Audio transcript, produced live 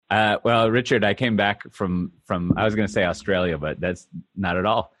Well, Richard, I came back from I was going to say Australia, but that's not at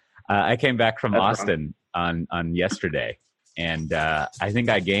all. I came back from Austin on yesterday, and I think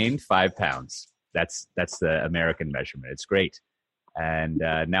I gained 5 pounds. That's the American measurement. It's great. And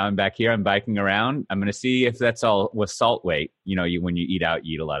now I'm back here. I'm biking around. I'm going to see if that's all with salt weight. You know, when you eat out,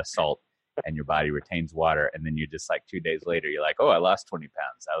 you eat a lot of salt, and your body retains water. And then you're just like 2 days later, you're like, oh, I lost 20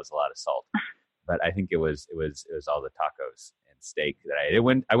 pounds. That was a lot of salt. But I think it was all the tacos and steak that I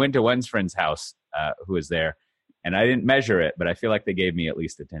ate. I went to one's friend's house who was there, and I didn't measure it, but I feel like they gave me at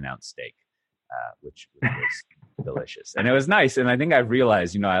least a 10-ounce steak, which was delicious. And it was nice. And I think I've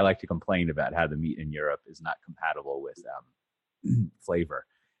realized, I like to complain about how the meat in Europe is not compatible with flavor.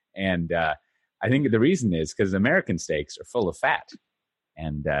 And I think the reason is because American steaks are full of fat.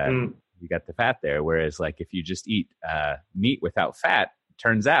 And you got the fat there. Whereas like if you just eat meat without fat,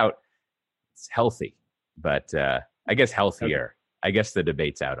 turns out it's healthy. But I guess healthier. Okay. I guess the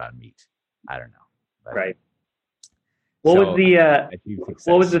debate's out on meat. I don't know. But, right. What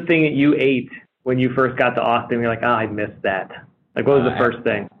was the thing that you ate when you first got to Austin? You're like, I missed that. Like, what was the first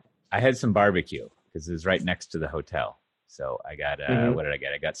thing? I had some barbecue because it was right next to the hotel. So I got, what did I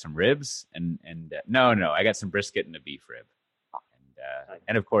get? I got some ribs and I got some brisket and a beef rib.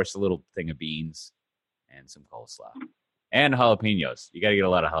 And of course, a little thing of beans and some coleslaw and jalapenos. You got to get a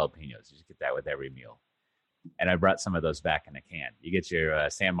lot of jalapenos. You just get that with every meal. And I brought some of those back in a can. You get your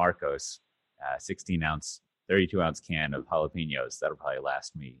San Marcos 16-ounce, 32-ounce can of jalapenos. That'll probably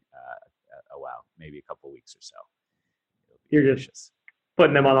last me a while, maybe a couple weeks or so. You're delicious. Just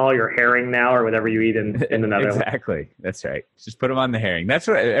putting them on all your herring now or whatever you eat in the Netherlands. Exactly. That's right. Just put them on the herring. That's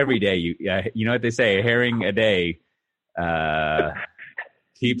what every day you know what they say, a herring a day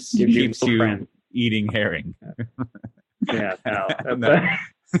keeps you eating herring. Yeah.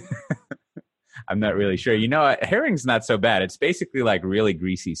 I'm not really sure. Herring's not so bad. It's basically like really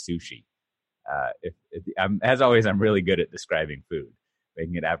greasy sushi. As always, I'm really good at describing food,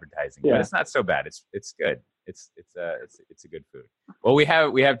 making it advertising, but it's not so bad. It's good. It's a good food. Well, we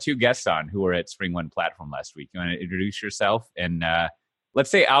have two guests on who were at SpringOne Platform last week. You want to introduce yourself and let's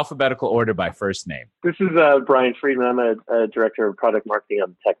say alphabetical order by first name. This is Bryan Friedman. I'm a director of product marketing on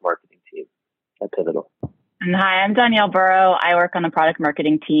the tech marketing team at Pivotal. And hi, I'm Danielle Burrow. I work on the product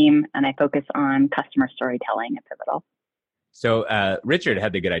marketing team, and I focus on customer storytelling at Pivotal. So Richard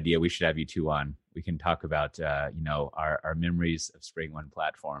had the good idea. We should have you two on. We can talk about, our memories of SpringOne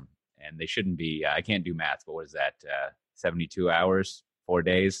Platform. And they shouldn't be, I can't do math, but what is that, 72 hours, 4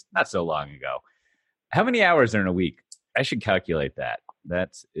 days? Not so long ago. How many hours are in a week? I should calculate that.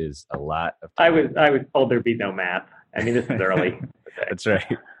 That is a lot of time. I was told there'd be no math. I mean, this is early. That's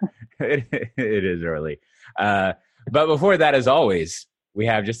right. It is early. But before that, as always, we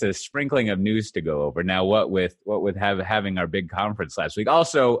have just a sprinkling of news to go over. Now, what with having our big conference last week.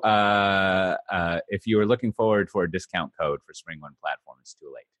 Also, if you were looking forward for a discount code for SpringOne Platform, it's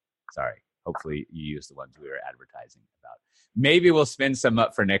too late. Sorry. Hopefully you use the ones we were advertising about. Maybe we'll spin some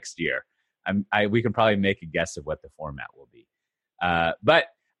up for next year. We can probably make a guess of what the format will be. But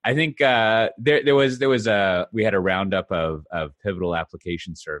I think we had a roundup of Pivotal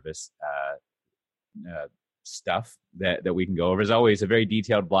application service stuff that we can go over. As always, a very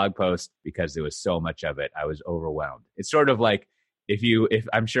detailed blog post because there was so much of it. I was overwhelmed. It's sort of like if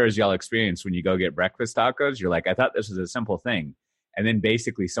I'm sure as y'all experience when you go get breakfast tacos, you're like, I thought this was a simple thing. And then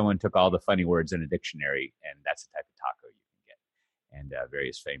basically someone took all the funny words in a dictionary and that's the type of taco you can get. And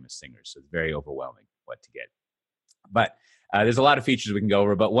various famous singers. So it's very overwhelming what to get. But there's a lot of features we can go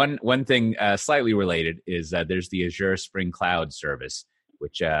over. But one thing slightly related is there's the Azure Spring Cloud service,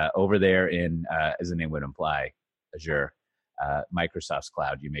 which over there in, as the name would imply, Azure, Microsoft's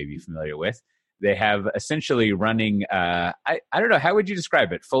cloud you may be familiar with. They have essentially running, I don't know, how would you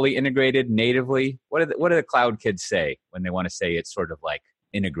describe it? Fully integrated natively? What do the cloud kids say when they want to say it's sort of like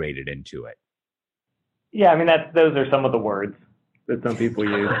integrated into it? Yeah, I mean, those are some of the words that some people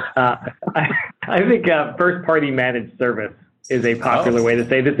use. I think first-party managed service is a popular way to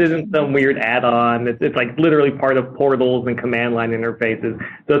say this isn't some weird add-on. It's like literally part of portals and command line interfaces.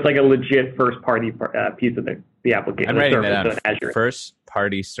 So it's like a legit first-party piece of the application. I'm writing that down.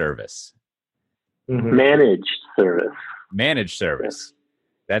 First-party service. Mm-hmm. Managed service.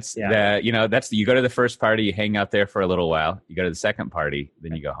 That's you go to the first party, you hang out there for a little while. You go to the second party,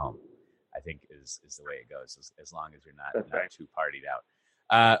 then you go home. I think is the way it goes, as long as you're not too partied out.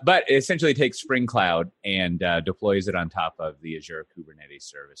 But it essentially takes Spring Cloud and deploys it on top of the Azure Kubernetes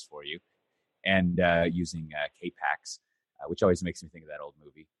service for you, and using KPAX, which always makes me think of that old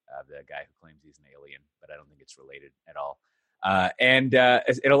movie, the guy who claims he's an alien, but I don't think it's related at all. And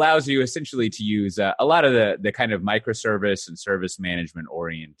it allows you essentially to use a lot of the kind of microservice and service management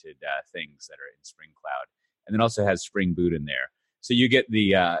oriented things that are in Spring Cloud. And then also has Spring Boot in there. So you get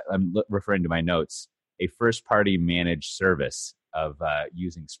I'm referring to my notes, a first party managed service of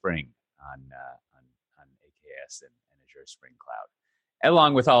using Spring on AKS and Azure Spring Cloud,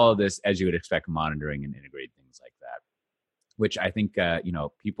 along with all of this, as you would expect, monitoring and integrate things like that, which I think,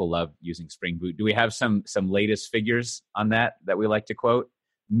 people love using Spring Boot. Do we have some latest figures on that we like to quote?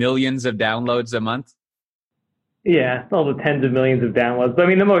 Millions of downloads a month? Yeah, all the tens of millions of downloads. But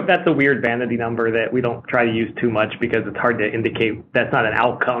I mean, that's a weird vanity number that we don't try to use too much because it's hard to indicate that's not an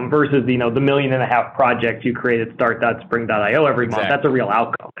outcome versus, the 1.5 million projects you create at start.spring.io every month. That's a real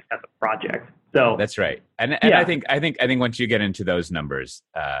outcome. Like, that's a project. So that's right. And yeah. I think once you get into those numbers,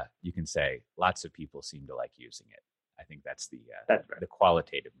 you can say lots of people seem to like using it. I think that's the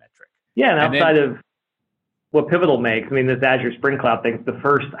qualitative metric. Yeah, and outside of what Pivotal makes, I mean, this Azure Spring Cloud thing's the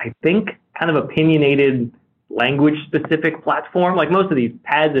first, I think, kind of opinionated language-specific platform. Like most of these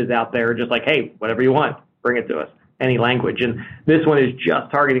PaaSes out there are just like, hey, whatever you want, bring it to us, any language. And this one is just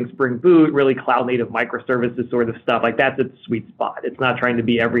targeting Spring Boot, really cloud-native microservices sort of stuff. Like that's its sweet spot. It's not trying to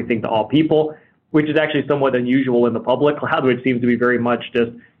be everything to all people, which is actually somewhat unusual in the public cloud, which seems to be very much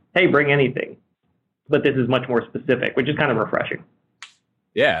just, hey, bring anything. But this is much more specific, which is kind of refreshing.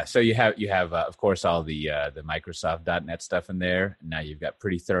 Yeah, so you have of course all the Microsoft.NET stuff in there. Now you've got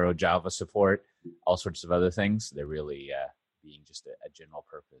pretty thorough Java support, all sorts of other things. They're really being just a general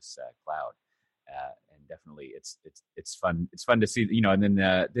purpose cloud, and definitely it's fun. It's fun to see, And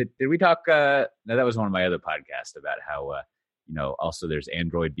then did we talk? No, that was one of my other podcasts about how also there's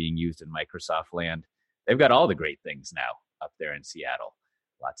Android being used in Microsoft land. They've got all the great things now up there in Seattle.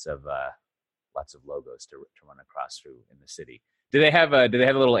 Lots of logos to run across through in the city. Do they have a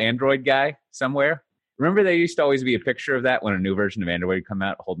little Android guy somewhere? Remember, there used to always be a picture of that when a new version of Android would come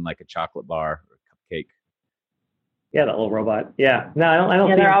out, holding like a chocolate bar or a cupcake. Yeah, that little robot. Yeah, no, I don't.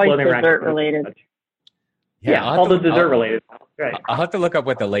 Yeah, see they're always dessert related. Yeah, all the dessert related. Right. I'll have to look up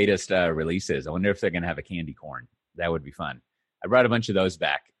what the latest release is. I wonder if they're going to have a candy corn. That would be fun. I brought a bunch of those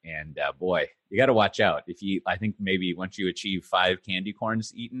back, and boy, you got to watch out. I think maybe once you achieve 5 candy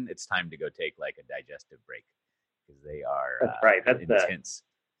corns eaten, it's time to go take like a digestive break because they are intense.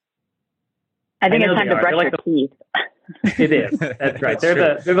 I think it's time to brush your teeth. It is. That's right.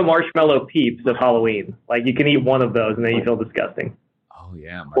 They're the marshmallow peeps of Halloween. Like you can eat one of those and then you feel disgusting. Oh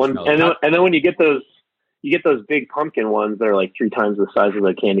yeah, and then when you get those big pumpkin ones that are like 3 times the size of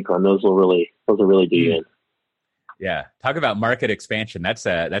the candy corn. Those will really do you in. Yeah, talk about market expansion. That's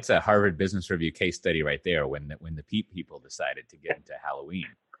a Harvard Business Review case study right there. When the Peep people decided to get into Halloween,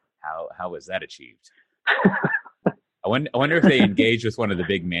 how was that achieved? I wonder if they engaged with one of the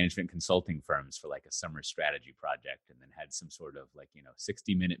big management consulting firms for like a summer strategy project, and then had some sort of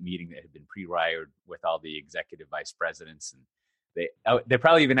 60-minute meeting that had been pre-wired with all the executive vice presidents, and they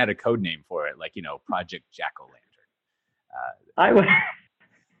probably even had a code name for it, like Project Jack-O-Lantern.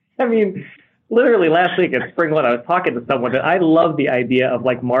 I mean. Literally last week at SpringOne, I was talking to someone that I love the idea of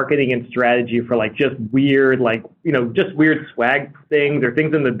like marketing and strategy for like just weird, just weird swag things or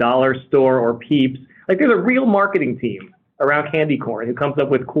things in the dollar store or Peeps. Like there's a real marketing team around candy corn who comes up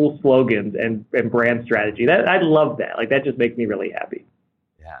with cool slogans and brand strategy. I love that. Like that just makes me really happy.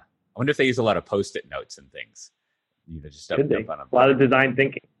 Yeah. I wonder if they use a lot of Post-it notes and things. Just up on a lot of design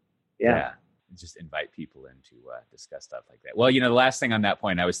thinking. Yeah. Just invite people in to discuss stuff like that. Well, the last thing on that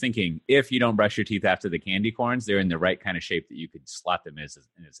point, I was thinking, if you don't brush your teeth after the candy corns, they're in the right kind of shape that you could slot them as a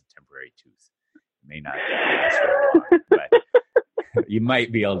temporary tooth. It may not last very long, but you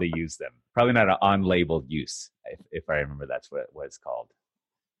might be able to use them. Probably not an on-labeled use, if I remember that's what it's called.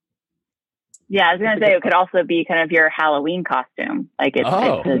 Yeah, I was going to say it could also be kind of your Halloween costume. Like it's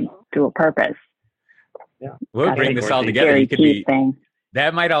a dual purpose. Yeah, we'll bring this all together. You could be.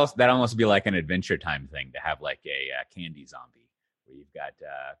 That almost be like an Adventure Time thing to have like a candy zombie where you've got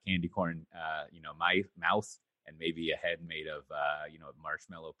candy corn, mouth and maybe a head made of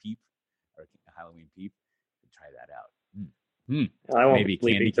marshmallow Peep or a Halloween Peep. Try that out. I won't maybe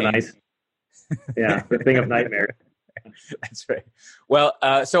be candy tonight. canes. Yeah, the thing of nightmares. That's right. Well,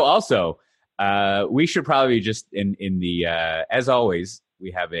 so also we should probably just in the as always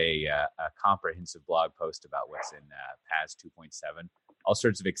we have a comprehensive blog post about what's in PaaS 2.7. All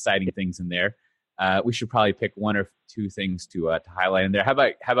sorts of exciting things in there. We should probably pick 1 or 2 things to highlight in there. How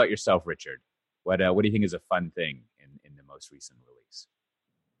about yourself, Richard? What do you think is a fun thing in the most recent release?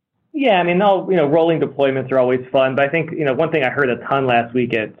 Yeah, I mean, rolling deployments are always fun, but I think one thing I heard a ton last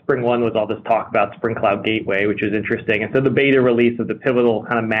week at SpringOne was all this talk about Spring Cloud Gateway, which was interesting. And so the beta release of the Pivotal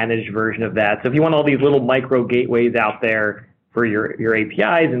kind of managed version of that. So if you want all these little micro gateways out there for your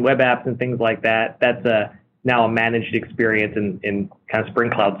APIs and web apps and things like that. That's now a managed experience in kind of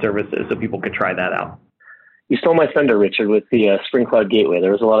Spring Cloud services, so people can try that out. You stole my thunder, Richard, with the Spring Cloud Gateway.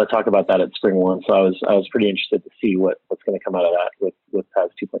 There was a lot of talk about that at SpringOne, so I was pretty interested to see what's going to come out of that with PaaS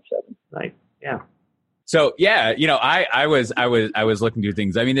 2.7. Nice, yeah. So yeah, I was looking through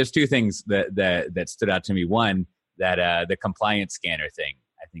things. I mean, there's two things that stood out to me. One, that the compliance scanner thing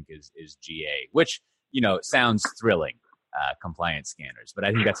I think is GA, which sounds thrilling, compliance scanners, but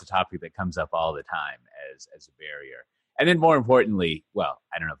I think that's a topic that comes up all the time as a barrier. And then more importantly, well,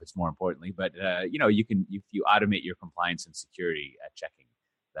 I don't know if it's more importantly, but you can, if you automate your compliance and security checking,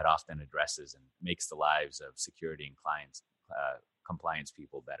 that often addresses and makes the lives of security and compliance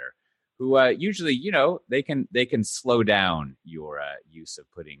people better. Who usually, they can slow down your use of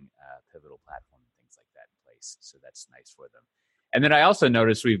putting Pivotal Platform and things like that in place. So that's nice for them. And then I also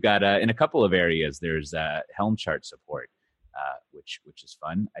noticed we've got in a couple of areas there's Helm chart support, which is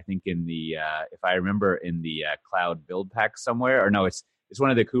fun. I think in the if I remember in the cloud build pack somewhere, or no, it's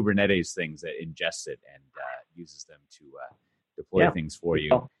one of the Kubernetes things that ingests it and uses them to deploy things for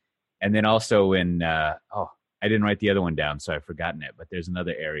you. And then also in I didn't write the other one down, so I've forgotten it. But there's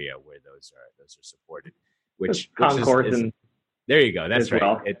another area where those are supported, which is there you go. That's right.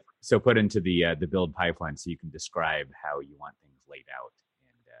 Well. So put into the build pipeline, so you can describe how you want things laid out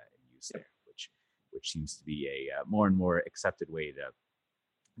and use them, which seems to be a more and more accepted way to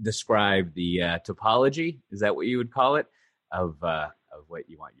describe the topology. Is that what you would call it? Of what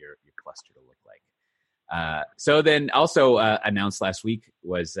you want your cluster to look like. So then also announced last week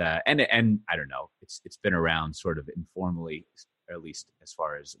was, and I don't know, it's been around sort of informally, or at least as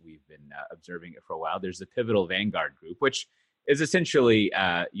far as we've been observing it for a while. There's the Pivotal Vanguard group, which is essentially,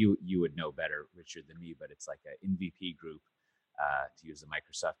 you would know better, Richard, than me, but it's like an MVP group, to use the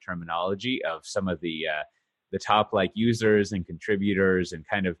Microsoft terminology, of some of the top like users and contributors and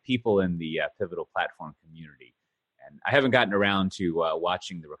kind of people in the Pivotal Platform community. And I haven't gotten around to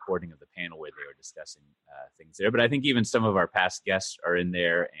watching the recording of the panel where they were discussing things there, but I think even some of our past guests are in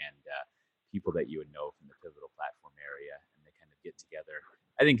there, and people that you would know from the Pivotal Platform area, and they kind of get together.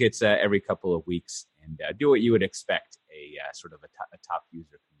 I think it's every couple of weeks, and do what you would expect a sort of a top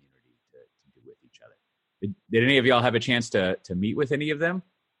user community to do with each other. Did any of y'all have a chance to meet with any of them?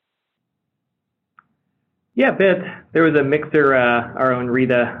 Yeah, bit. There was a mixer our own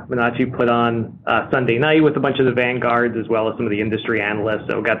Rita Minacci put on Sunday night with a bunch of the Vanguards, as well as some of the industry analysts.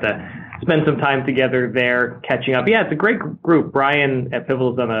 So we got to spend some time together there, catching up. Yeah, it's a great group. Bryan at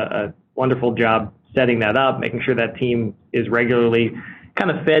Pivotal's done a wonderful job setting that up, making sure that team is regularly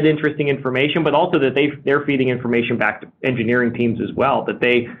kind of fed interesting information, but also that they're feeding information back to engineering teams as well, that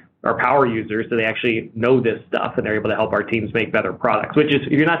they are power users, so they actually know this stuff and they're able to help our teams make better products, which is,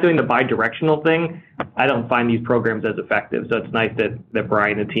 if you're not doing the bi-directional thing, I don't find these programs as effective. So it's nice that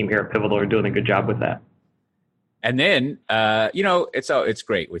Bryan and the team here at Pivotal are doing a good job with that. And then, it's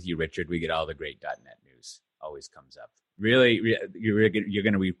great with you, Richard. We get all the great .NET news. Always comes up. Really, you're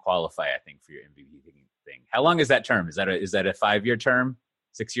going to requalify, I think, for your MVP thing. How long is that term? Is that a 5-year term,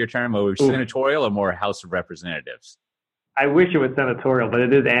 6-year term, or senatorial, or more House of Representatives? I wish it was senatorial, but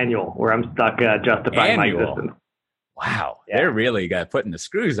it is annual, where I'm stuck justifying my existence. Wow, yeah. They're really putting the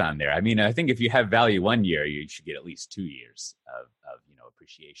screws on there. I mean, I think if you have value 1 year, you should get at least 2 years of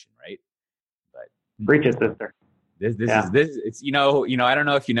appreciation, right? But preach it, sister. This is it's I don't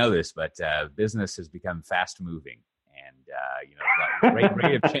know if you know this, but business has become fast moving, and the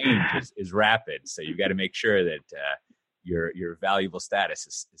rate of change is rapid. So you've got to make sure that your valuable status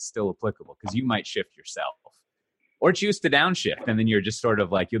is still applicable, because you might shift yourself. Or choose to downshift, and then you're just sort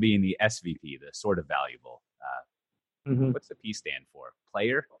of like, you'll be in the SVP, the sort of valuable. What's the P stand for?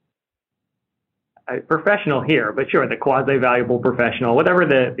 Player? Professional here, but sure, the quasi-valuable professional, whatever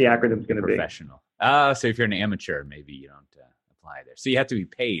the acronym's going to be. Professional. So if you're an amateur, maybe you don't apply there. So you have to be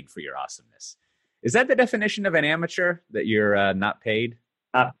paid for your awesomeness. Is that the definition of an amateur, that you're not paid?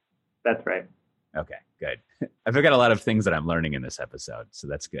 That's right. Okay, good. I've got a lot of things that I'm learning in this episode, so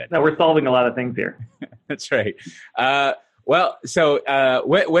that's good. No, we're solving a lot of things here. That's right. Well, so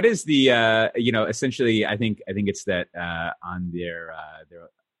what is the essentially? I think it's that on their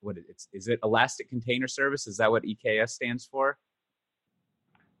is it Elastic Container Service? Is that what EKS stands for?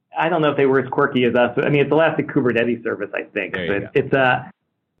 I don't know if they were as quirky as us. I mean, it's Elastic Kubernetes Service, I think. It's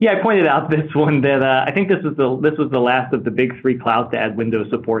I pointed out this one that I think this was the last of the big three clouds to add Windows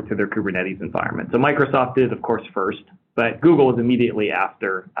support to their Kubernetes environment. So Microsoft did, of course, first, but Google was immediately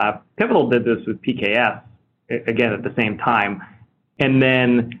after. Pivotal did this with PKS, again, at the same time. And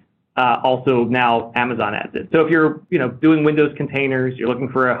then also now Amazon adds it. So if you're doing Windows containers, you're looking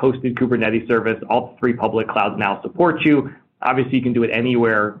for a hosted Kubernetes service, all three public clouds now support you. Obviously, you can do it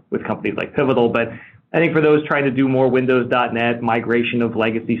anywhere with companies like Pivotal, but I think for those trying to do more Windows.NET, migration of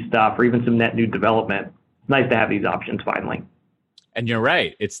legacy stuff, or even some net new development, it's nice to have these options finally. And you're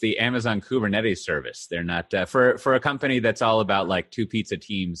right. It's the Amazon Kubernetes service. They're not for a company that's all about like two pizza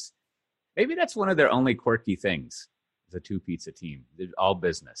teams. Maybe that's one of their only quirky things. The two pizza team. They're all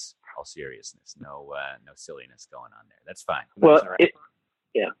business, all seriousness. No silliness going on there. That's fine. Well,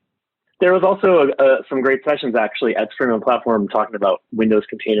 there was also some great sessions actually at SpringOne Platform talking about Windows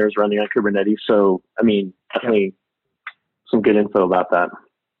containers running on Kubernetes. So, I mean, definitely some good info about that.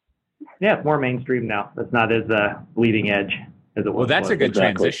 Yeah, it's more mainstream now. It's not as bleeding edge as it was. Well, that's a good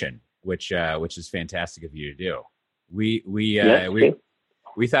transition, which is fantastic of you to do. We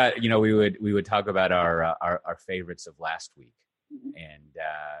thought we would talk about our favorites of last week, and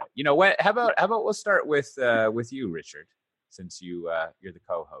you know what? How about we'll start with you, Richard, since you're the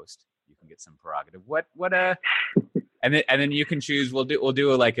co-host. You can get some prerogative. And then you can choose. We'll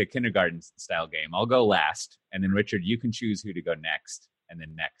do like a kindergarten style game. I'll go last, and then Richard, you can choose who to go next, and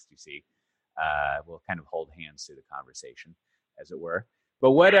then next. You see, we'll kind of hold hands through the conversation, as it were.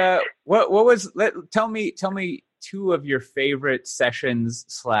 But what was? Tell me two of your favorite sessions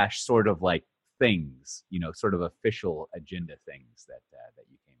 / sort of like things, sort of official agenda things that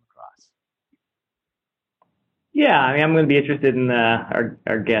you came across. Yeah, I mean, I'm going to be interested in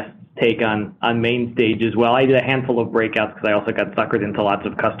our guest's take on main stage as well. I did a handful of breakouts because I also got suckered into lots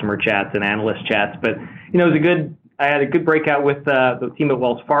of customer chats and analyst chats. But I had a good breakout with the team at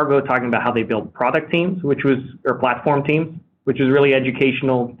Wells Fargo talking about how they build product teams, or platform teams, which was really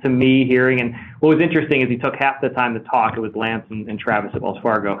educational to me hearing. And what was interesting is he took half the time to talk. It was Lance and Travis at Wells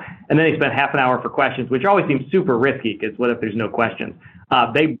Fargo. And then he spent half an hour for questions, which always seems super risky because what if there's no questions?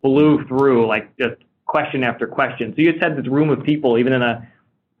 They blew through like just question after question. So you just had this room of people, even in a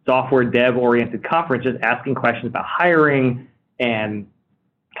software dev oriented conference, just asking questions about hiring and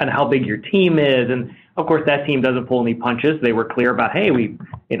kind of how big your team is. And of course that team doesn't pull any punches. They were clear about, hey,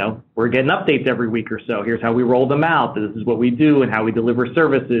 we're getting updates every week or so. Here's how we roll them out. This is what we do and how we deliver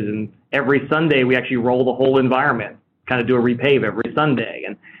services. And every Sunday we actually roll the whole environment, kind of do a repave every Sunday.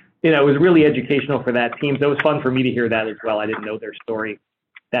 And, it was really educational for that team. So it was fun for me to hear that as well. I didn't know their story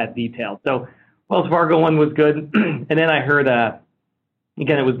that detailed. So Wells Fargo one was good. And then I heard,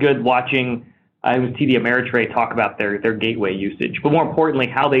 again, it was good watching, it was TD Ameritrade talk about their gateway usage, but more importantly,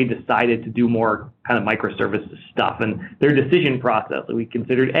 how they decided to do more kind of microservices stuff and their decision process. So we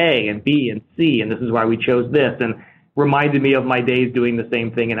considered A and B and C, and this is why we chose this, and reminded me of my days doing the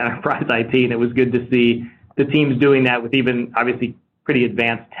same thing in enterprise IT, and it was good to see the teams doing that with even obviously pretty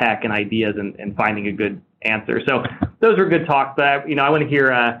advanced tech and ideas and finding a good answer. So those were good talks, but I want to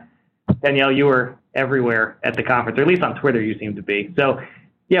hear, Danielle, you were everywhere at the conference, or at least on Twitter you seem to be. So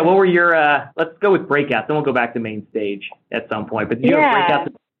yeah, what were your, let's go with breakouts, then we'll go back to main stage at some point. But you have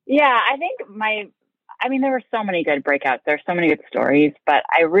breakouts? Yeah, I think there were so many good breakouts. There's so many good stories, but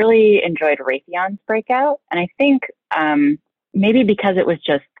I really enjoyed Raytheon's breakout. And I think maybe because it was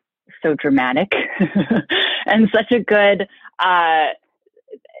just so dramatic and such a good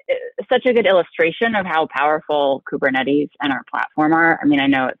illustration of how powerful Kubernetes and our platform are. I mean, I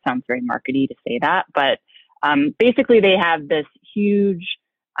know it sounds very markety to say that, but basically they have this huge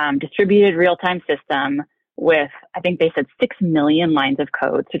distributed real-time system with, I think they said 6 million lines of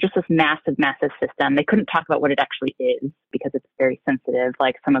code. So just this massive, massive system. They couldn't talk about what it actually is because it's very sensitive.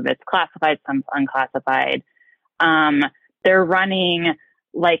 Like some of it's classified, some's unclassified. They're running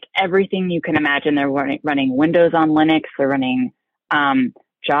like everything you can imagine. They're running Windows on Linux. They're running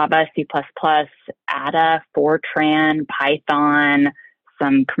Java, C++, Ada, Fortran, Python,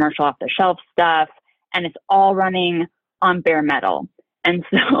 some commercial off-the-shelf stuff, and it's all running on bare metal. And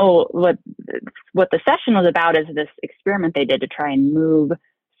so what the session was about is this experiment they did to try and move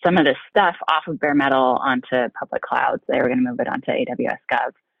some of this stuff off of bare metal onto public clouds. They were going to move it onto AWS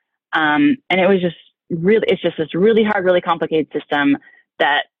Gov. And it's just this really hard, really complicated system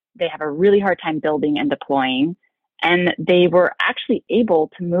that they have a really hard time building and deploying. And they were actually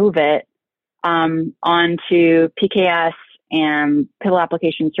able to move it onto PKS and Pivotal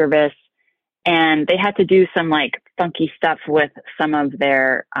Application Service. And they had to do some like funky stuff with some of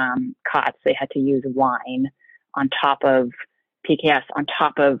their COTS. They had to use Wine on top of PKS, on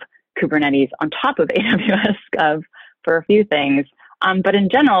top of Kubernetes, on top of AWS Gov for a few things. But in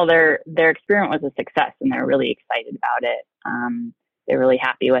general, their experiment was a success and they're really excited about it. They're really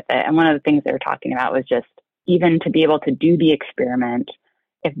happy with it. And one of the things they were talking about was just even to be able to do the experiment,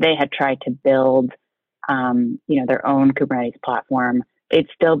 if they had tried to build, their own Kubernetes platform, they'd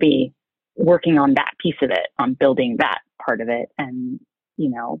still be working on that piece of it, on building that part of it. And,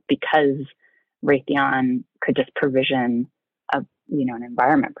 because Raytheon could just provision an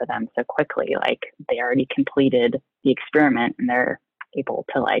environment for them so quickly. Like they already completed the experiment and they're able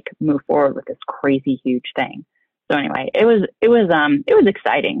to like move forward with this crazy huge thing. So anyway, it was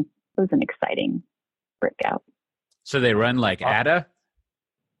exciting. It was an exciting breakout. So they run like ADA?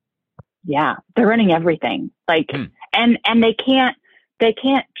 Yeah, they're running everything. Like, and they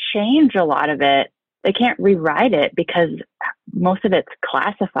can't change a lot of it. They can't rewrite it because most of it's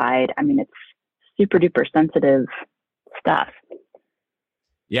classified. I mean, it's super duper sensitive stuff.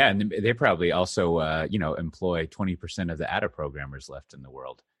 Yeah, and they probably also, employ 20% of the ADA programmers left in the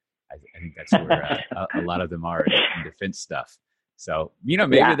world. I think that's where a lot of them are in defense stuff. So,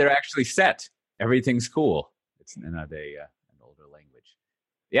 maybe they're actually set. Everything's cool. It's not an older language.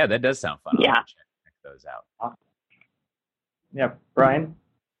 Yeah, that does sound fun. I'll have to check those out. Yeah, Bryan,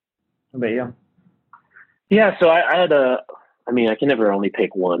 how about you? Yeah, so I had I can never only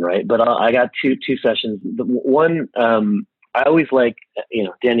pick one, right? But I got two sessions. The one, I always like,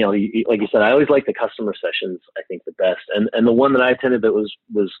 Danielle, like you said, I always like the customer sessions, I think the best. And the one that I attended that was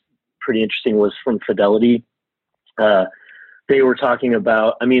pretty interesting was from Fidelity. They were talking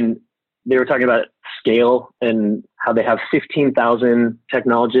about scale and how they have 15,000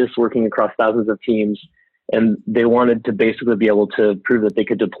 technologists working across thousands of teams. And they wanted to basically be able to prove that they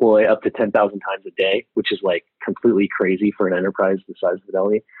could deploy up to 10,000 times a day, which is like completely crazy for an enterprise the size of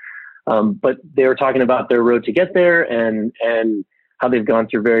Fidelity. But they were talking about their road to get there and how they've gone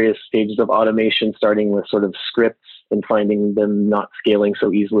through various stages of automation, starting with sort of scripts and finding them not scaling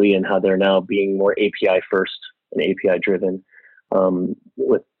so easily, and how they're now being more API first and API driven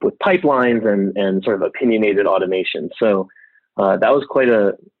with pipelines and sort of opinionated automation. So that was quite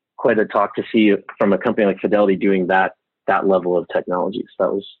a talk to see from a company like Fidelity doing that level of technology.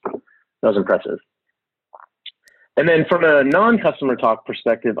 So that was impressive. And then from a non-customer talk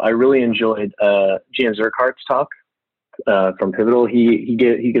perspective, I really enjoyed Jan Zurkart's talk from Pivotal. He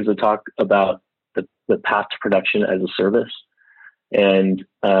gives a talk about the path to production as a service, and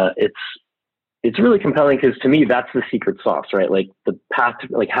it's really compelling because to me that's the secret sauce, right? Like the path to,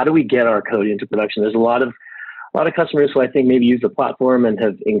 like, how do we get our code into production? There's a lot of customers who I think maybe use the platform and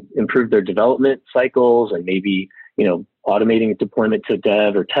have improved their development cycles and maybe, automating deployment to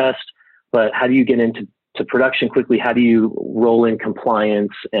dev or test. But how do you get into production quickly? How do you roll in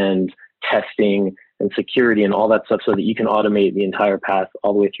compliance and testing and security and all that stuff so that you can automate the entire path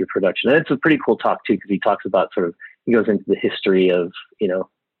all the way through production? And it's a pretty cool talk too, because he talks about he goes into the history of,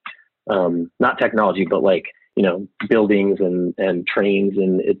 not technology, but like, buildings and trains.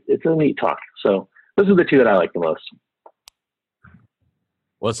 And it's a neat talk. So those are the two that I like the most.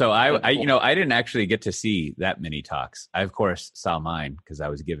 Well, so I didn't actually get to see that many talks. I, of course, saw mine because I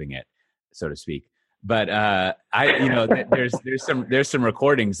was giving it, so to speak. But there's some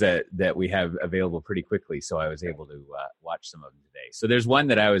recordings that we have available pretty quickly, so I was able to watch some of them today. So there's one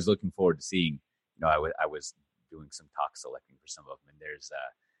that I was looking forward to seeing. I was doing some talk selecting for some of them, and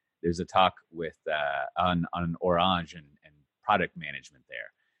there's a talk with on Orange and product management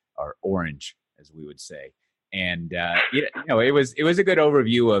there, or Orange as we would say. And it was a good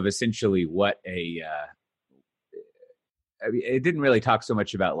overview of essentially what it didn't really talk so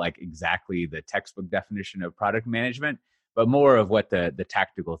much about like exactly the textbook definition of product management, but more of what the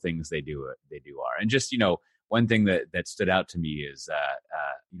tactical things they do are. And just, one thing that stood out to me is,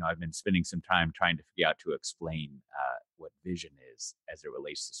 I've been spending some time trying to figure out to explain what vision is as it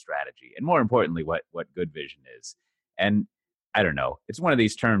relates to strategy, and more importantly, what good vision is. And I don't know, it's one of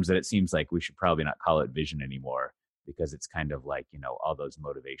these terms that it seems like we should probably not call it vision anymore, because it's kind of like, all those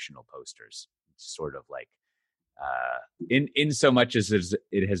motivational posters. It's sort of like, in so much as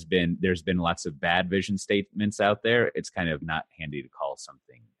there's been lots of bad vision statements out there, it's kind of not handy to call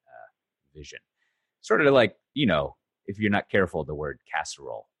something vision. Sort of like, if you're not careful, the word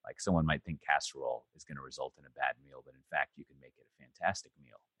casserole. Like someone might think casserole is going to result in a bad meal, but in fact, you can make it a fantastic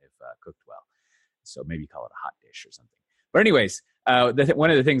meal if cooked well. So maybe call it a hot dish or something. But anyways, one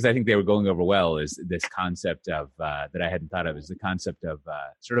of the things I think they were going over well is this concept of that I hadn't thought of, is the concept of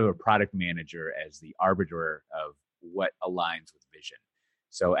sort of a product manager as the arbiter of what aligns with vision.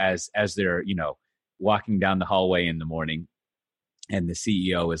 So as they're walking down the hallway in the morning, and the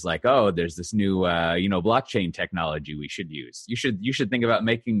CEO is like, "Oh, there's this new blockchain technology we should use. You should think about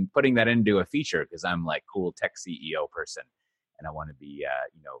putting that into a feature, because I'm like cool tech CEO person, and I want to be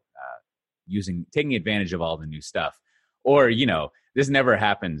taking advantage of all the new stuff." Or, this never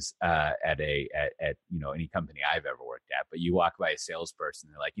happens at any company I've ever worked at, but you walk by a salesperson,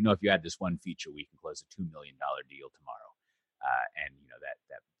 they're like, if you add this one feature, we can close a $2 million deal tomorrow. And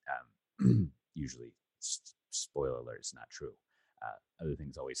that usually, spoiler alert, is not true. other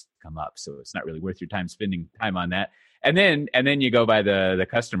things always come up. So it's not really worth your time spending time on that. And then you go by the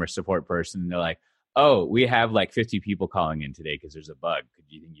customer support person and they're like, oh, we have like 50 people calling in today because there's a bug.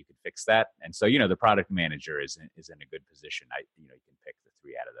 Do you think you could fix that? And so, the product manager is in a good position. You can pick the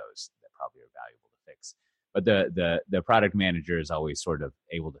 3 out of those that probably are valuable to fix. But the product manager is always sort of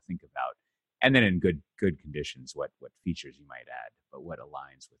able to think about, and then in good conditions, what features you might add, but what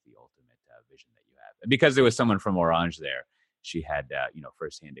aligns with the ultimate vision that you have. And because there was someone from Orange there, she had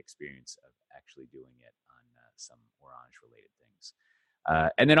firsthand experience of actually doing it on some Orange related things.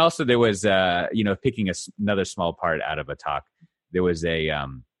 And then also there was picking another small part out of a talk. There was a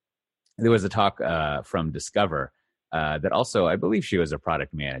talk from Discover that also, I believe she was a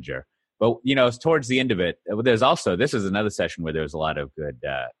product manager. But towards the end of it, this is another session where there was a lot of good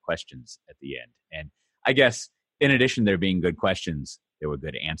questions at the end. And I guess in addition to there being good questions, there were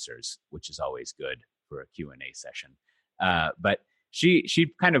good answers, which is always good for a Q&A session. But she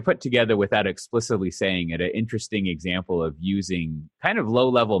kind of put together, without explicitly saying it, an interesting example of using kind of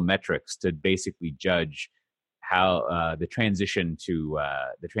low-level metrics to basically judge how the transition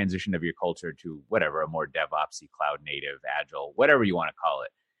of your culture to whatever, a more DevOpsy, cloud native, agile, whatever you want to call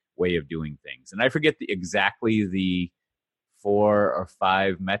it, way of doing things. And I forget exactly the 4 or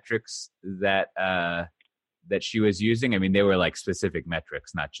 5 metrics that she was using. I mean, they were like specific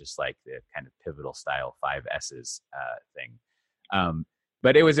metrics, not just like the kind of pivotal style 5 S's thing.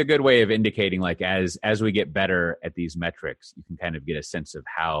 But it was a good way of indicating, like, as we get better at these metrics, you can kind of get a sense of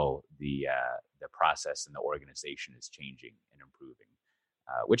how the process and the organization is changing and improving,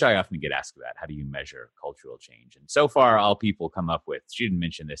 which I often get asked about. How do you measure cultural change? And so far, all people come up with, she didn't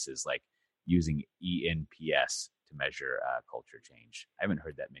mention this, is like using ENPS to measure culture change. I haven't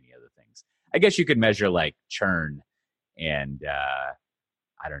heard that many other things. I guess you could measure like churn and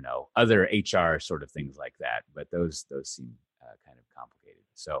I don't know, other HR sort of things like that, but those seem kind of complicated.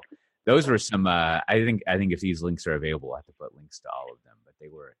 So those were some. I think if these links are available, I have to put links to all of them. But they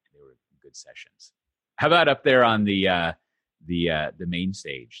were good sessions. How about up there on the main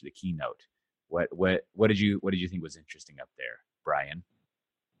stage, the keynote? What did you think was interesting up there, Bryan?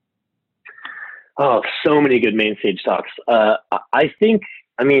 Oh, so many good main stage talks. I think.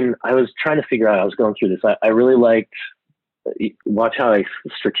 I mean, I was trying to figure out. I was going through this. I really liked. Watch how I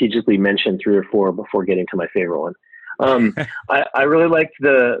strategically mentioned 3 or 4 before getting to my favorite one. I really liked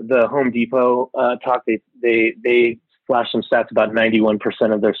the Home Depot talk. They flashed some stats about 91%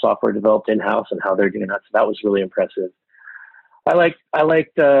 of their software developed in-house and how they're doing that. So that was really impressive. I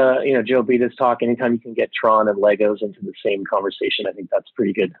liked Joe Beta's talk. Anytime you can get Tron and Legos into the same conversation, I think that's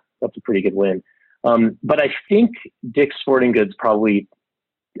pretty good. That's a pretty good win. But I think Dick's Sporting Goods probably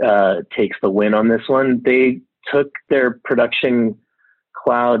takes the win on this one. They took their production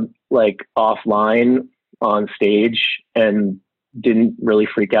cloud like offline on stage and didn't really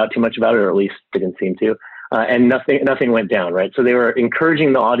freak out too much about it, or at least didn't seem to. And nothing went down, right? So they were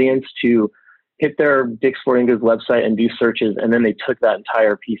encouraging the audience to hit their Dick's Sporting Goods website and do searches, and then they took that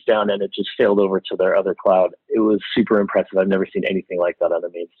entire piece down and it just failed over to their other cloud. It was super impressive. I've never seen anything like that on the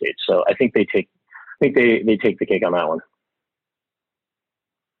main stage. So I think they take the cake on that one.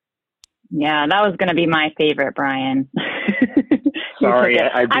 Yeah, that was going to be my favorite, Bryan. Sorry,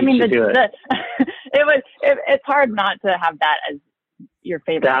 I beat you to it. It's hard not to have that as your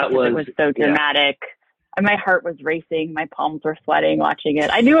favorite. It was so dramatic. Yeah. And my heart was racing. My palms were sweating watching it.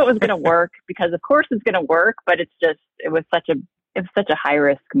 I knew it was going to work because, of course, it's going to work. But it was such a high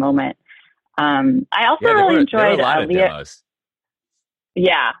risk moment. I also really enjoyed. There were a lot of demos.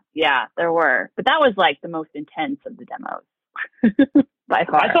 Yeah, there were. But that was like the most intense of the demos. By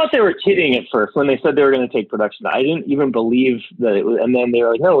far. I thought they were kidding at first when they said they were going to take production. I didn't even believe that it was, and then they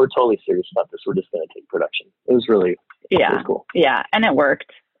were like, no, we're totally serious about this. We're just going to take production. It was really cool. Yeah, and it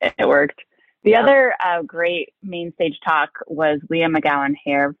worked. The other great main stage talk was Leah McGowan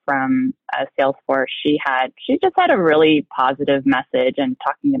Hare from Salesforce. She just had a really positive message and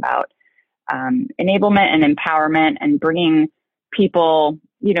talking about enablement and empowerment and bringing people,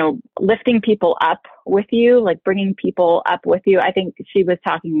 lifting people up with you, like bringing people up with you. I think she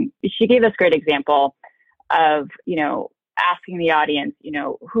gave this great example of, asking the audience,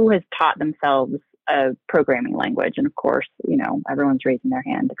 who has taught themselves a programming language. And of course, everyone's raising their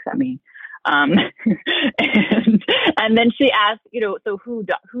hand except me. And then she asked, so who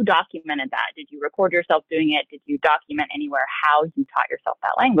documented that? Did you record yourself doing it? Did you document anywhere how you taught yourself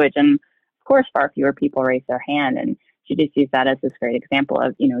that language? And of course, far fewer people raised their hand. And she just used that as this great example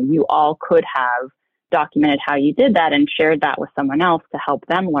of, you all could have documented how you did that and shared that with someone else to help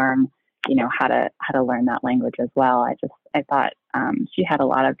them learn, how to learn that language as well. I thought she had a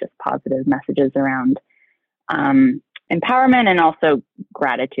lot of just positive messages around empowerment and also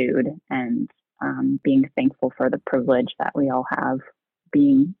gratitude and being thankful for the privilege that we all have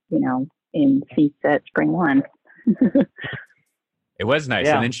being, in seats at SpringOne. It was nice.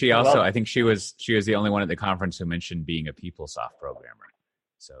 Yeah. And then she also, I think she was the only one at the conference who mentioned being a PeopleSoft programmer.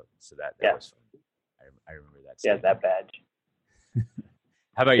 So that was fun. I remember that. Yeah, that badge.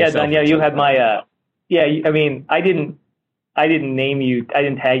 How about yourself? Yeah, Danielle, you had my, I didn't name you, I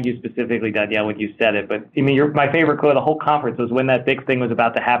didn't tag you specifically, Danielle, when you said it, but I mean, my favorite quote of the whole conference was when that big thing was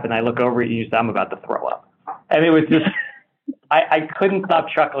about to happen, I look over at you and you said, I'm about to throw up. And it was just, I couldn't stop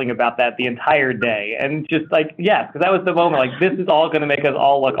chuckling about that the entire day. And just like, yeah, because that was the moment, like, this is all going to make us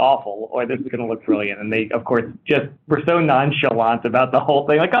all look awful, or this is going to look brilliant. And they, of course, just were so nonchalant about the whole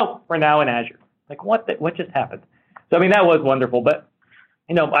thing. Like, oh, we're now in Azure. Like, what just happened? So, I mean, that was wonderful. But,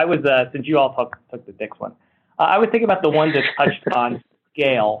 I was, since you all took the Dick's one, I was thinking about the one that touched on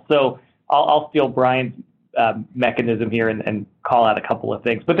scale. So I'll steal Bryan's mechanism here and call out a couple of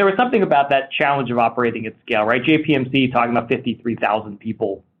things. But there was something about that challenge of operating at scale, right? JPMC talking about 53,000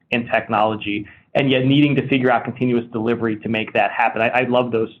 people in technology and yet needing to figure out continuous delivery to make that happen. I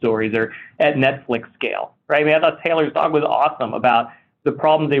love those stories. Or at Netflix scale, right? I mean, I thought Taylor's talk was awesome about the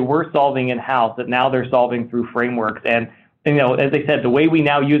problems they were solving in-house that now they're solving through frameworks. And as I said, the way we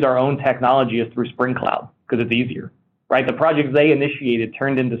now use our own technology is through Spring Cloud because it's easier, right? The projects they initiated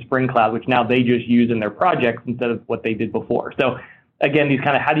turned into Spring Cloud, which now they just use in their projects instead of what they did before. So again, these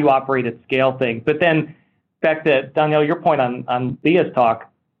kind of how do you operate at scale things. But then back to, Danielle, your point on Leah's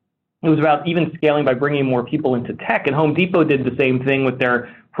talk, it was about even scaling by bringing more people into tech. And Home Depot did the same thing with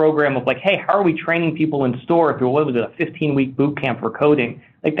their program of like, hey, how are we training people in store through, what was it, a 15-week boot camp for coding?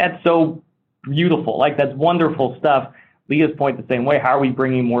 Like, that's so beautiful. Like, that's wonderful stuff. Leah's point the same way. How are we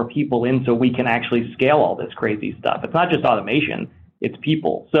bringing more people in so we can actually scale all this crazy stuff? It's not just automation, it's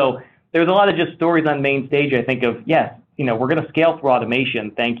people. So there's a lot of just stories on main stage, I think, of, yes, we're going to scale through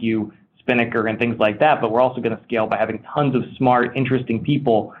automation. Thank you, Spinnaker and things like that. But we're also going to scale by having tons of smart, interesting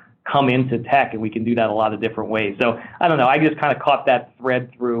people come into tech, and we can do that a lot of different ways. So I don't know. I just kind of caught that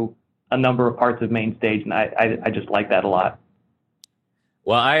thread through a number of parts of main stage, and I just like that a lot.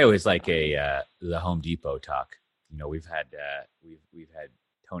 Well, I always like the Home Depot talk. We've had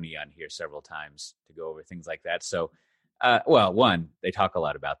Tony on here several times to go over things like that. So, one, they talk a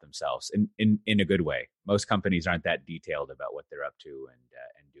lot about themselves in a good way. Most companies aren't that detailed about what they're up to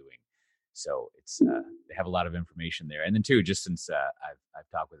and doing. So it's they have a lot of information there. And then two, just since I've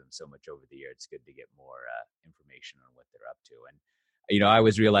talked with them so much over the year, it's good to get more information on what they're up to. And I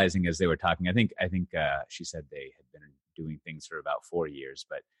was realizing as they were talking, I think she said they had been doing things for about 4 years.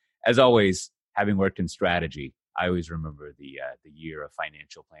 But as always, having worked in strategy, I always remember the year of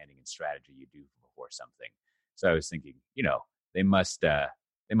financial planning and strategy you do before something. So I was thinking, they must have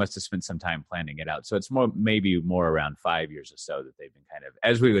spent some time planning it out. So it's maybe more around 5 years or so that they've been kind of,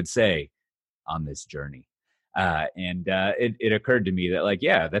 as we would say, on this journey. It occurred to me that, like,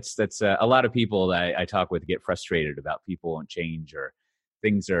 yeah, that's a lot of people that I talk with get frustrated about people won't change or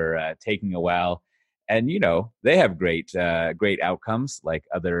things are taking a while. And, they have great outcomes like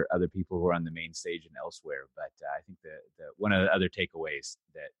other people who are on the main stage and elsewhere. But I think the one of the other takeaways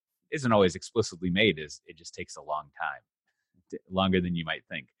that isn't always explicitly made is it just takes a long time, longer than you might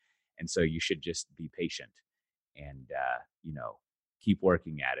think. And so you should just be patient and, keep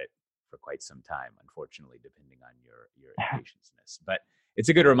working at it for quite some time, unfortunately, depending on your impatience. But it's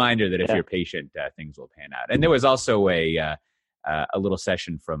a good reminder that if you're patient, things will pan out. And there was also a little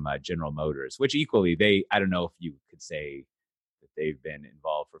session from General Motors, which equally I don't know if you could say that they've been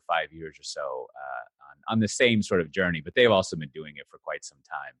involved for 5 years or so on the same sort of journey, but they've also been doing it for quite some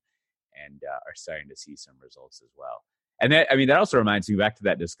time and are starting to see some results as well. And that also reminds me back to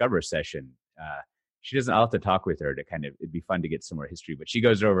that Discover session. I'll have to talk with her it'd be fun to get some more history, but she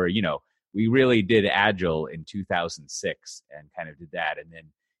goes over, we really did Agile in 2006 and kind of did that. And then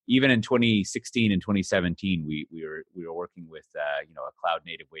even in 2016 and 2017, we were working with a cloud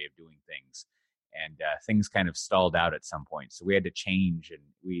native way of doing things, and things kind of stalled out at some point. So we had to change, and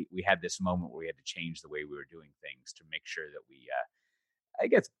we had this moment where we had to change the way we were doing things to make sure that we, I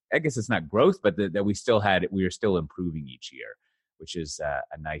guess it's not growth, but that we were still improving each year, which is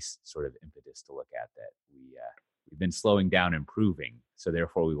a nice sort of impetus to look at that we've been slowing down improving. So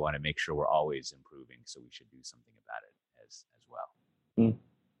therefore we want to make sure we're always improving. So we should do something about it as well. Mm.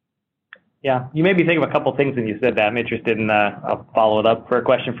 Yeah, you made me think of a couple things when you said that. I'm interested in, I'll follow it up for a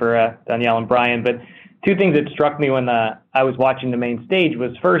question for Danielle and Bryan. But two things that struck me when I was watching the main stage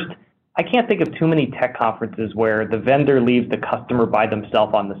was, first, I can't think of too many tech conferences where the vendor leaves the customer by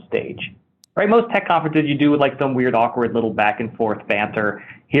themselves on the stage. right? Most tech conferences, you do like some weird, awkward little back and forth banter.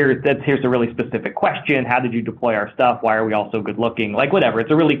 Here's a really specific question. How did you deploy our stuff? Why are we all so good looking? Like whatever.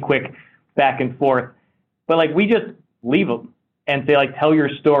 It's a really quick back and forth. But like we just leave them and say like, tell your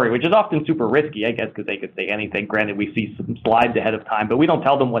story, which is often super risky, I guess, because they could say anything. Granted, we see some slides ahead of time, but we don't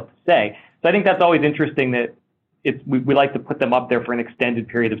tell them what to say. So I think that's always interesting that we like to put them up there for an extended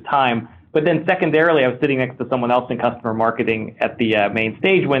period of time. But then secondarily, I was sitting next to someone else in customer marketing at the main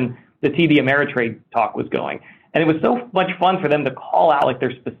stage when the TD Ameritrade talk was going. And it was so much fun for them to call out like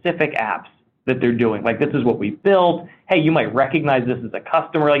their specific apps that they're doing. Like, this is what we built. Hey, you might recognize this as a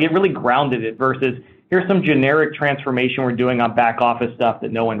customer. Like, it really grounded it versus here's some generic transformation we're doing on back office stuff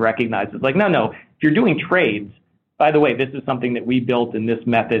that no one recognizes. Like, no, if you're doing trades, by the way, this is something that we built in this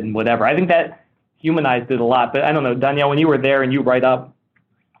method and whatever. I think that humanized it a lot. But I don't know, Danielle, when you were there and you write up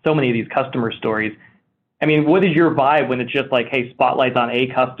so many of these customer stories, I mean, what is your vibe when it's just like, hey, spotlight's on a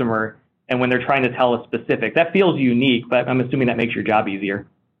customer, and when they're trying to tell a specific? That feels unique, but I'm assuming that makes your job easier.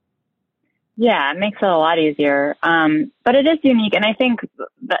 Yeah, it makes it a lot easier. But it is unique. And I think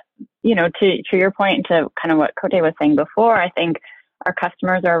that, you know, to your point, to kind of what Cote was saying before, I think our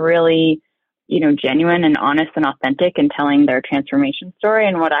customers are really, you know, genuine and honest and authentic in telling their transformation story.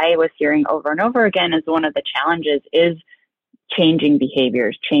 And what I was hearing over and over again is one of the challenges is changing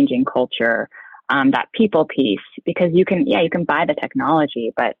behaviors, changing culture, that people piece, because you can buy the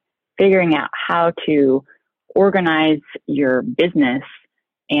technology, but figuring out how to organize your business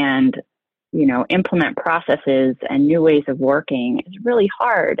and, you know, implement processes and new ways of working is really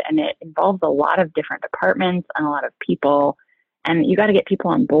hard. And it involves a lot of different departments and a lot of people. And you got to get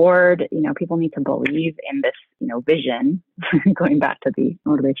people on board. You know, people need to believe in this, you know, vision, going back to the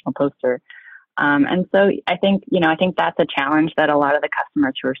motivational poster. And so I think that's a challenge that a lot of the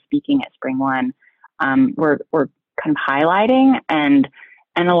customers who are speaking at SpringOne were kind of highlighting. And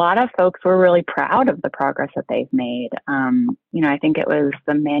a lot of folks were really proud of the progress that they've made. You know, I think it was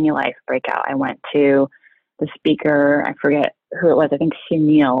the Manulife breakout I went to. The speaker, I forget who it was, I think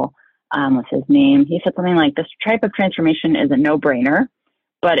Sunil was his name. He said something like, this type of transformation is a no-brainer,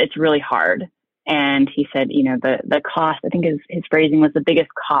 but it's really hard. And he said, you know, the cost, I think his phrasing was, the biggest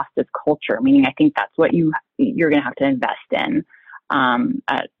cost is culture, meaning I think that's what you're going to have to invest in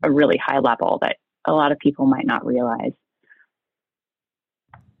at a really high level that a lot of people might not realize.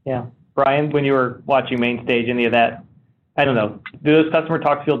 Yeah. Bryan, when you were watching main stage, any of that, I don't know, do those customer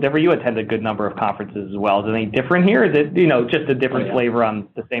talks feel different? You attend a good number of conferences as well. Is it any different here? Is it, you know, just a different flavor on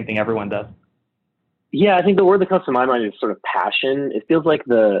the same thing everyone does? Yeah, I think the word that comes to my mind is sort of passion. It feels like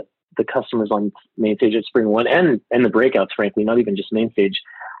the customers on main stage at SpringOne and the breakouts, frankly, not even just main stage,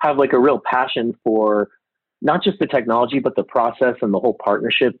 have like a real passion for not just the technology, but the process and the whole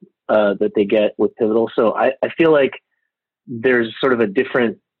partnership that they get with Pivotal. So I feel like there's sort of a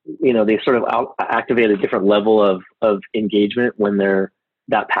different, you know, they sort of activate a different level of engagement when they're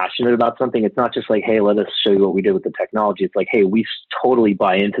that passionate about something. It's not just like, hey, let us show you what we did with the technology. It's like, hey, we totally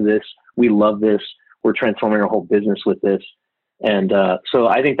buy into this. We love this. We're transforming our whole business with this. And so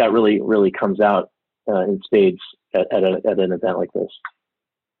I think that really, really comes out in spades at an event like this.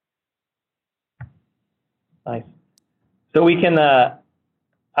 Nice. So we can, I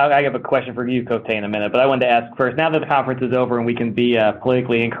have a question for you, Cote, in a minute, but I wanted to ask first, now that the conference is over and we can be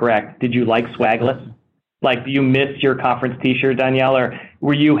politically incorrect, did you like Swagless? Like, do you miss your conference t-shirt, Danielle, or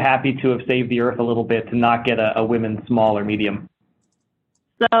were you happy to have saved the earth a little bit to not get a women's small or medium?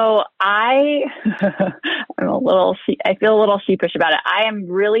 So I feel a little sheepish about it. I am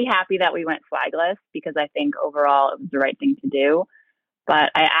really happy that we went swagless because I think overall it was the right thing to do.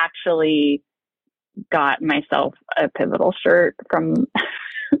 But I actually got myself a Pivotal shirt from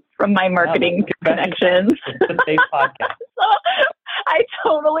my marketing connections. It's a safe podcast. So I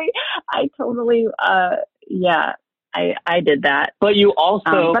totally, I did that. But you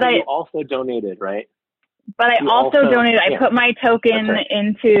also, you also donated, right? But I also donated. I put my token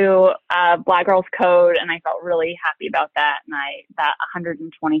into Black Girls Code, and I felt really happy about that. And that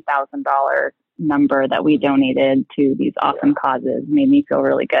 $120,000 number that we donated to these awesome causes made me feel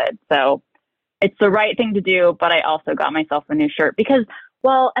really good. So it's the right thing to do. But I also got myself a new shirt because,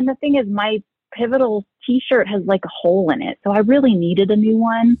 well, and the thing is, my Pivotal T-shirt has like a hole in it, so I really needed a new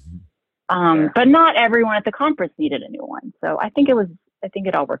one. But not everyone at the conference needed a new one. So I think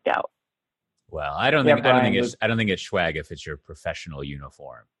it all worked out. Well, I don't think it's swag if it's your professional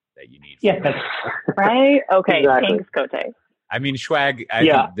uniform that you need. Right. Okay. Exactly. Thanks, Cote. I mean, swag. I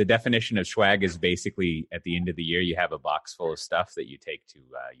think the definition of swag is basically at the end of the year you have a box full of stuff that you take to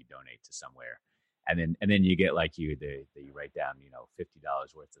you donate to somewhere, and then you get like you write down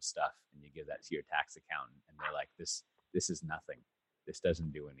 $50 worth of stuff and you give that to your tax accountant and they're like, this is nothing. This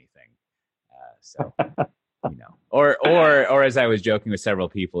doesn't do anything. So, or as I was joking with several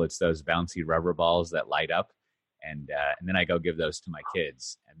people, it's those bouncy rubber balls that light up, and then I go give those to my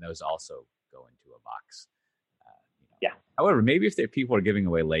kids, and those also go into a box. Yeah. However, maybe if people are giving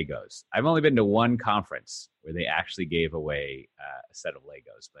away Legos, I've only been to one conference where they actually gave away a set of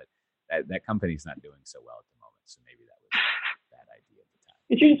Legos, but that company's not doing so well at the moment, so maybe that was a bad idea at the time.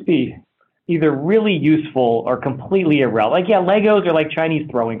 It should just be either really useful or completely irrelevant. Like, yeah, Legos are like Chinese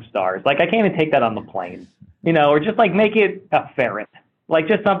throwing stars. Like, I can't even take that on the plane, or just like make it a ferret, like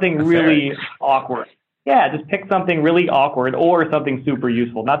just something really awkward. Yeah, just pick something really awkward or something super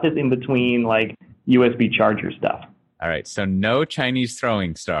useful, not this in between like USB charger stuff. All right, so no Chinese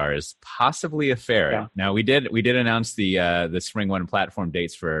throwing stars, possibly a ferret. Yeah. Now we did announce the SpringOne Platform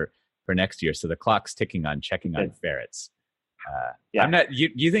dates for next year, so the clock's ticking on checking on ferrets. Yeah, I'm not.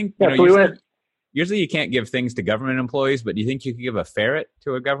 You think usually you can't give things to government employees, but do you think you could give a ferret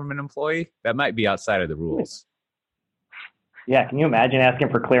to a government employee? That might be outside of the rules. Yeah, can you imagine asking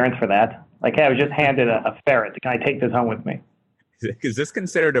for clearance for that? Like, hey, I was just handed a ferret. Can I take this home with me? Is this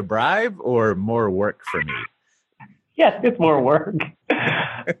considered a bribe or more work for me? Yes, it's more work.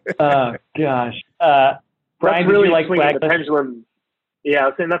 Oh, gosh. Brian, really like swinging the pendulum. Yeah, I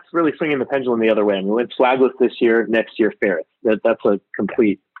was saying that's really swinging the pendulum the other way. I mean, it's flagless this year, next year ferrets. That's a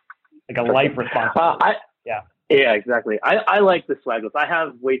complete... Like a life responsibility. Yeah, exactly. I like the flagless. I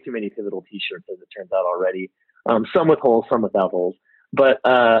have way too many Pivotal t-shirts, as it turns out already. Some with holes, some without holes. But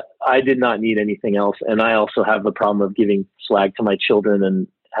I did not need anything else. And I also have the problem of giving swag to my children and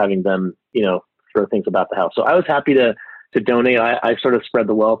having them, throw things about the house. So I was happy to donate. I sort of spread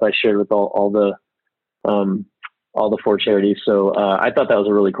the wealth. I shared with all the 4 charities. So I thought that was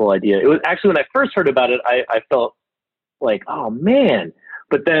a really cool idea. It was actually, when I first heard about it, I felt like, oh man,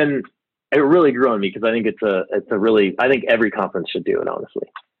 but then it really grew on me because I think I think every conference should do it, honestly.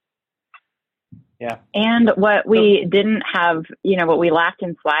 Yeah. And what we didn't have, what we lacked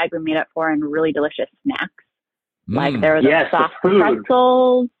in swag, we made up for in really delicious snacks. Like there was soft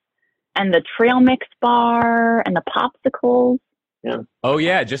pretzels and the trail mix bar and the popsicles. Yeah. Oh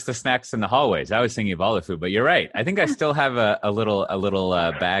yeah, just the snacks in the hallways. I was thinking of all the food, but you're right. I think I still have a little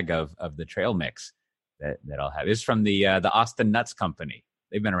bag of the trail mix that I'll have. It's from the Austin Nuts Company.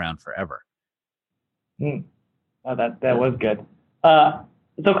 They've been around forever. Oh, that was good.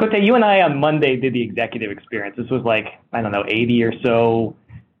 So Kote, you and I on Monday did the executive experience. This was like, I don't know, 80 or so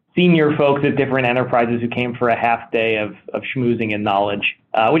senior folks at different enterprises who came for a half day of schmoozing and knowledge,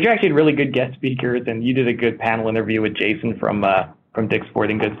 which are actually really good guest speakers. And you did a good panel interview with Jason from Dick's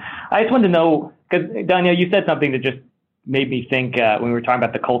Sporting Goods. I just wanted to know, because Danielle, you said something that just made me think when we were talking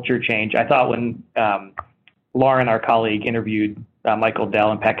about the culture change. I thought when Lauren, our colleague, interviewed Michael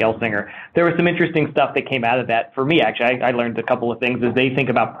Dell and Peck Elsinger, there was some interesting stuff that came out of that for me. Actually, I learned a couple of things as they think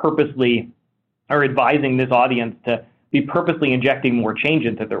about purposely or advising this audience to be purposely injecting more change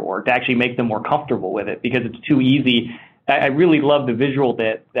into their work to actually make them more comfortable with it because it's too easy. I really love the visual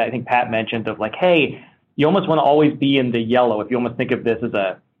that I think Pat mentioned of like, hey, you almost want to always be in the yellow. If you almost think of this as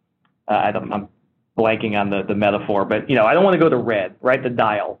I'm blanking on the metaphor, but I don't want to go to red, right? The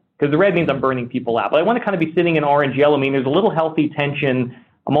dial. Because the red means I'm burning people out. But I want to kind of be sitting in orange, yellow. I mean, there's a little healthy tension.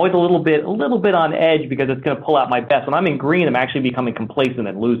 I'm always a little bit on edge because it's going to pull out my best. When I'm in green, I'm actually becoming complacent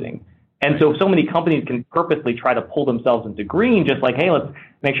and losing. And so many companies can purposely try to pull themselves into green, just like, hey, let's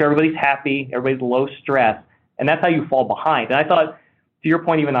make sure everybody's happy, everybody's low stress. And that's how you fall behind. And I thought, to your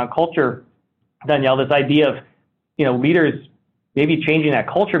point, even on culture, Danielle, this idea of, leaders maybe changing that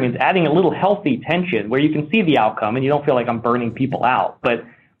culture means adding a little healthy tension where you can see the outcome and you don't feel like I'm burning people out. But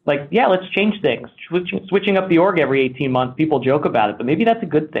like, yeah, let's change things. Switching up the org every 18 months, people joke about it, but maybe that's a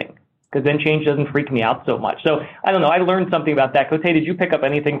good thing because then change doesn't freak me out so much. So I don't know. I learned something about that. Kote, did you pick up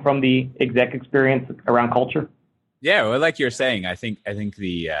anything from the exec experience around culture? Yeah, well, like you're saying, I think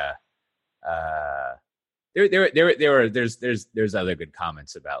the there's other good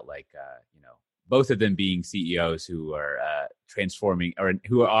comments about like both of them being CEOs who are transforming or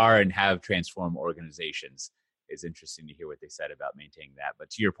who are and have transformed organizations. Is interesting to hear what they said about maintaining that. But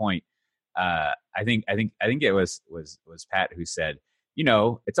to your point, I think it was Pat who said,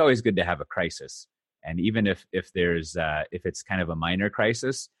 it's always good to have a crisis, and even if it's kind of a minor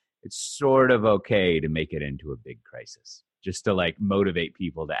crisis, it's sort of okay to make it into a big crisis, just to like motivate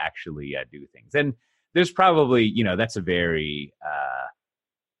people to actually do things. And there's probably that's a very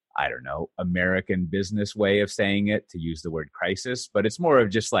I don't know, American business way of saying it, to use the word crisis, but it's more of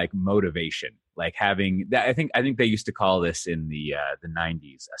just like motivation, like having that. I think they used to call this in the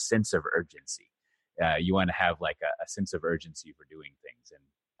 90s a sense of urgency. You want to have like a sense of urgency for doing things. And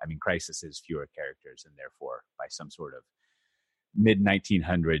I mean, crisis is fewer characters and therefore by some sort of mid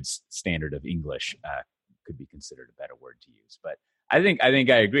 1900s standard of English could be considered a better word to use. But I think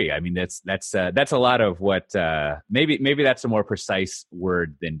I agree. I mean, that's a lot of what maybe that's a more precise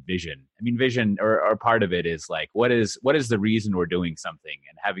word than vision. I mean, vision or part of it is like what is the reason we're doing something,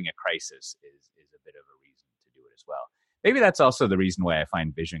 and having a crisis is a bit of a reason to do it as well. Maybe that's also the reason why I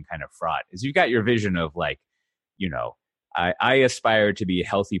find vision kind of fraught. Is you've got your vision of like, I aspire to be a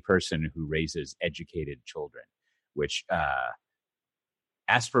healthy person who raises educated children, which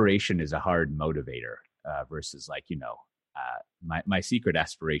aspiration is a hard motivator versus like, my secret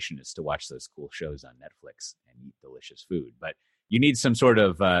aspiration is to watch those cool shows on Netflix and eat delicious food. But you need some sort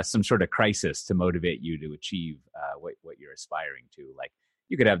of crisis to motivate you to achieve what you're aspiring to. Like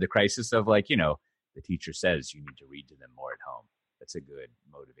you could have the crisis of like, the teacher says you need to read to them more at home. That's a good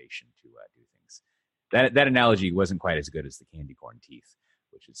motivation to do things. That analogy wasn't quite as good as the candy corn teeth,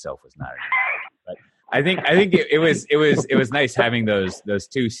 which itself was not an analogy. But I think it was nice having those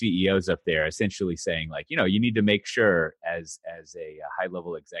two CEOs up there essentially saying like, you need to make sure as a high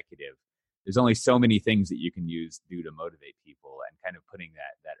level executive, there's only so many things that you can do to motivate people, and kind of putting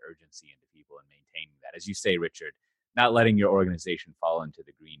that urgency into people and maintaining that. As you say, Richard, not letting your organization fall into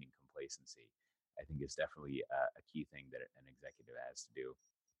the green and complacency, I think is definitely a key thing that an executive has to do,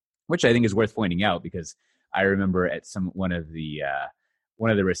 which I think is worth pointing out because I remember at one of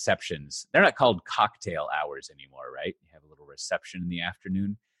the receptions, they're not called cocktail hours anymore, right? You have a little reception in the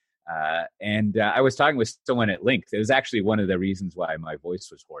afternoon. And I was talking with someone at length. It was actually one of the reasons why my voice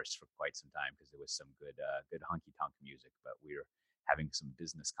was hoarse for quite some time, because there was some good honky tonk music, but we were having some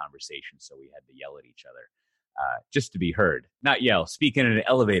business conversations, so we had to yell at each other just to be heard, not yell, speak in an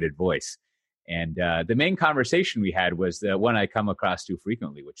elevated voice. And the main conversation we had was the one I come across too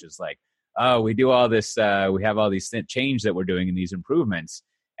frequently, which is like, oh, we do all this, we have all these change that we're doing and these improvements,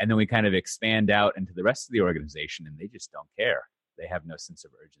 and then we kind of expand out into the rest of the organization, and they just don't care. They have no sense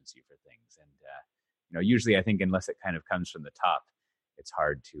of urgency for things. And, usually I think unless it kind of comes from the top, it's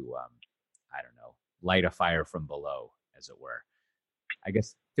hard to, light a fire from below, as it were. I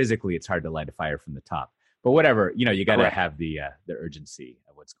guess physically it's hard to light a fire from the top. But whatever, you got to have the urgency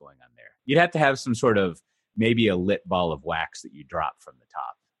of what's going on there. You'd have to have some sort of maybe a lit ball of wax that you drop from the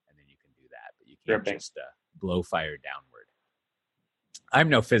top, and then you can do that. But you can't just blow fire downward. I'm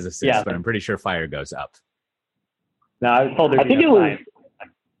no physicist, but I'm pretty sure fire goes up. No, I was told I think it was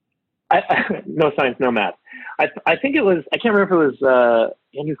no science, no math. I think it was, I can't remember if it was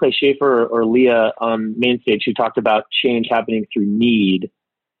Andrew Clay Schaefer or Leah on main stage who talked about change happening through need,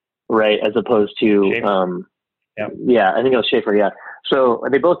 right? As opposed to, I think it was Schaefer. Yeah. So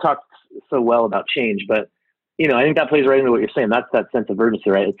they both talked so well about change, but I think that plays right into what you're saying. That's that sense of urgency,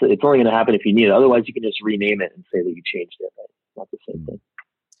 right? It's only going to happen if you need it. Otherwise you can just rename it and say that you changed it. Right? It's not the same thing.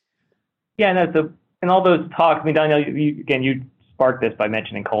 Yeah. No, so in all those talks, I mean, Danielle, you sparked this by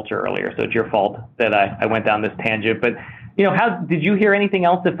mentioning culture earlier, so it's your fault that I went down this tangent. But, how did you hear anything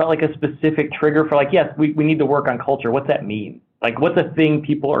else that felt like a specific trigger for like, yes, we need to work on culture? What's that mean? Like, what's a thing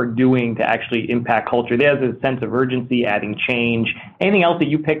people are doing to actually impact culture? There's a sense of urgency, adding change. Anything else that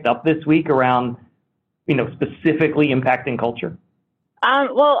you picked up this week around, specifically impacting culture?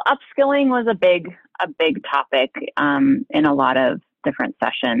 Well, upskilling was a big topic in a lot of different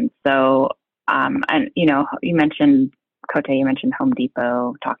sessions. So, and you mentioned Cote, you mentioned Home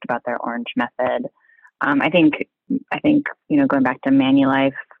Depot, talked about their orange method. I think going back to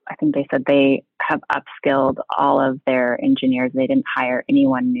Manulife, I think they said they have upskilled all of their engineers. They didn't hire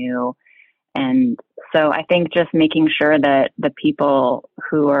anyone new. And so I think just making sure that the people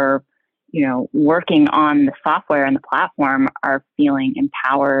who are, working on the software and the platform are feeling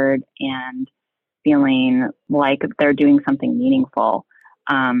empowered and feeling like they're doing something meaningful.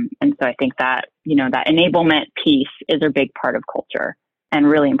 And so I think that, that enablement piece is a big part of culture and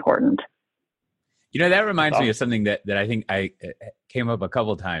really important. That reminds me of something that I think I came up a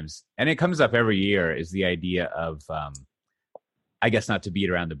couple of times, and it comes up every year, is the idea of, I guess not to beat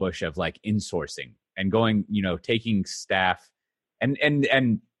around the bush, of like insourcing and going, taking staff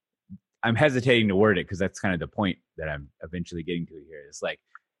and I'm hesitating to word it because that's kind of the point that I'm eventually getting to here, is like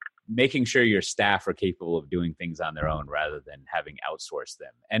making sure your staff are capable of doing things on their own rather than having outsourced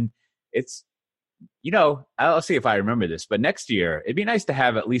them. And it's, I'll see if I remember this, but next year it'd be nice to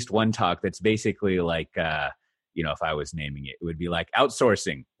have at least one talk that's basically like, if I was naming it, it would be like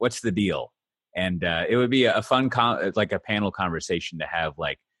outsourcing. What's the deal? And it would be a fun, like a panel conversation to have,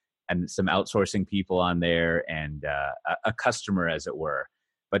 like, and some outsourcing people on there and a customer, as it were,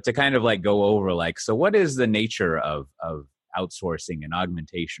 but to kind of like go over like, so what is the nature of outsourcing and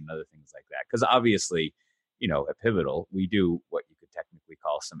augmentation and other things like that? Because obviously, at Pivotal, we do what you could technically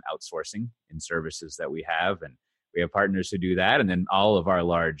call some outsourcing in services that we have. And We have partners who do that, and then all of our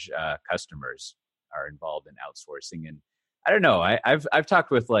large customers are involved in outsourcing. And I don't know. I've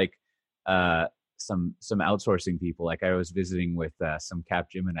talked with like some outsourcing people. Like I was visiting with some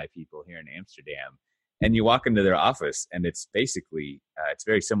Capgemini people here in Amsterdam, and you walk into their office, and it's basically it's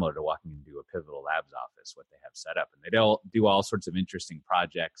very similar to walking into a Pivotal Labs office, what they have set up, and they do all sorts of interesting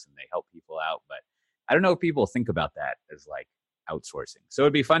projects, and they help people out. But I don't know if people think about that as like outsourcing. So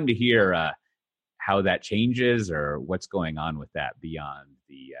it'd be fun to hear how that changes or what's going on with that beyond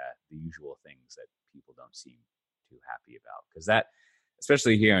the usual things that people don't seem too happy about. Because that,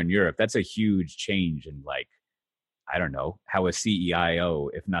 especially here in Europe, that's a huge change in like, I don't know, how a CEIO,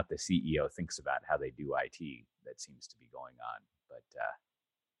 if not the CEO, thinks about how they do IT. That seems to be going on, but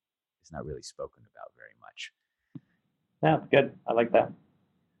it's not really spoken about very much. Yeah, it's good. I like that.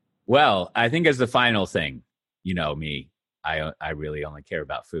 Well, I think as the final thing, you know me, I really only care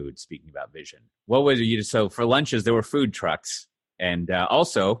about food. Speaking about vision, what was it? So for lunches, there were food trucks and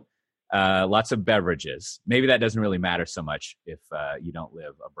also lots of beverages. Maybe that doesn't really matter so much if you don't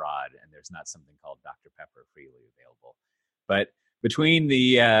live abroad and there's not something called Dr. Pepper freely available. But between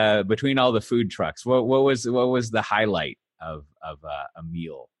all the food trucks, what was the highlight of a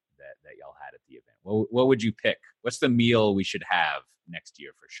meal that y'all had at the event? What would you pick? What's the meal we should have next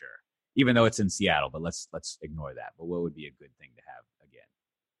year for sure? Even though it's in Seattle, but let's ignore that. But what would be a good thing to have again?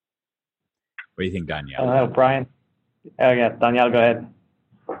 What do you think, Danielle? I don't know, Bryan. Oh yeah, Danielle, go ahead.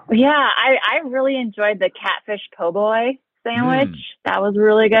 Yeah, I really enjoyed the catfish po' boy sandwich. That was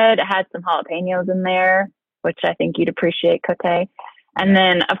really good. It had some jalapenos in there, which I think you'd appreciate, Cote. And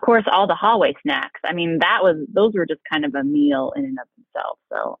then, of course, all the hallway snacks. I mean, those were just kind of a meal in and of themselves.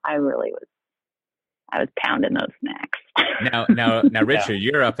 So I was pounding those snacks. Now, Richard,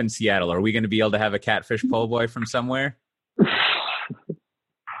 you're up in Seattle. Are we going to be able to have a catfish po' boy from somewhere?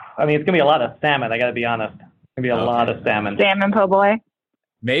 I mean, it's gonna be a lot of salmon. I got to be honest. It's gonna be a lot of salmon. Salmon po' boy.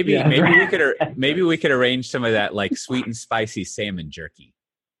 Maybe we could arrange some of that like sweet and spicy salmon jerky.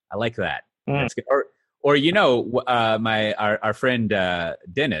 I like that. That's good. Or you know, our friend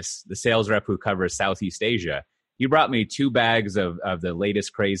Dennis, the sales rep who covers Southeast Asia, he brought me 2 bags of the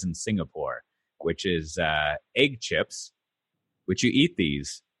latest craze in Singapore, which is egg chips, which you eat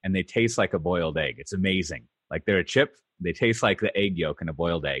these and they taste like a boiled egg. It's amazing. Like they're a chip, they taste like the egg yolk in a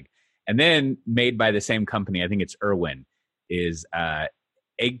boiled egg. And then made by the same company, I think it's Irwin, is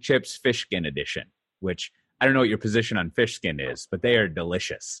egg chips fish skin edition, which I don't know what your position on fish skin is, but they are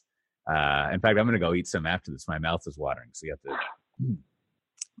delicious. In fact, I'm going to go eat some after this. My mouth is watering, so you have to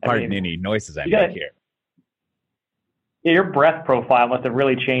pardon any noises I make here. Yeah, your breath profile must have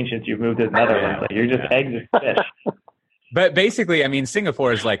really changed since you've moved to the Netherlands. Like you're just eggs and fish. But basically, I mean,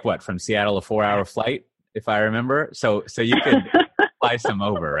 Singapore is like what, from Seattle, a 4-hour flight, if I remember. So you could fly some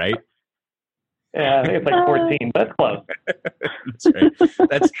over, right? Yeah, I think it's like 14, but it's close.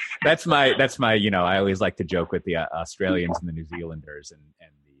 That's right. That's my. You know, I always like to joke with the Australians and the New Zealanders and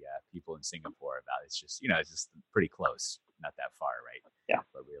the people in Singapore about it's just pretty close, not that far, right? Yeah,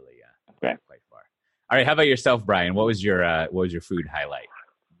 but really, quite far. All right, how about yourself, Bryan? What was your food highlight,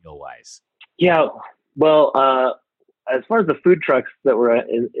 meal wise? Yeah, well, as far as the food trucks that were at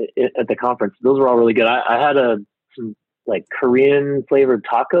the conference, those were all really good. I had some like Korean flavored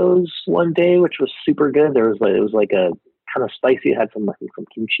tacos one day, which was super good. It was like a kind of spicy. It had some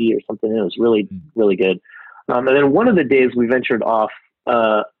kimchi or something. It was really, really good. And then one of the days we ventured off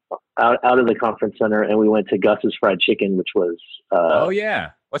out of the conference center and we went to Gus's Fried Chicken, which was oh yeah.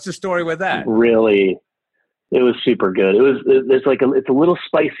 What's the story with that? Really, it was super good. It's a little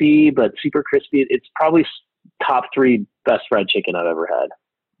spicy but super crispy. It's probably top 3 best fried chicken I've ever had.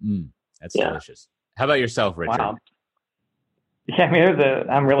 That's delicious. How about yourself, Richard? Wow. Yeah, I mean,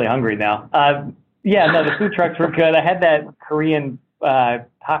 I'm really hungry now. The food trucks were good. I had that Korean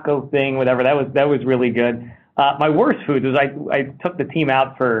taco thing, whatever. That was really good. My worst food was I took the team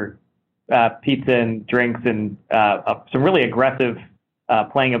out for pizza and drinks and some really aggressive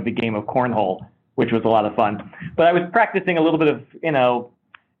playing of the game of cornhole, which was a lot of fun. But I was practicing a little bit of,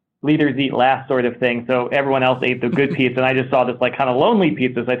 leaders eat last sort of thing. So everyone else ate the good pizza, and I just saw this like kind of lonely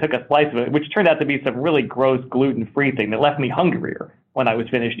pizza. So I took a slice of it, which turned out to be some really gross gluten-free thing that left me hungrier when I was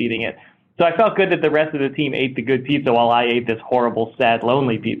finished eating it. So I felt good that the rest of the team ate the good pizza while I ate this horrible, sad,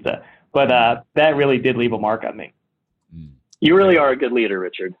 lonely pizza. But that really did leave a mark on me. You really are a good leader,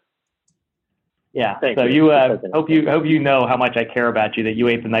 Richard. Yeah. Thank so you. Hope you know how much I care about you, that you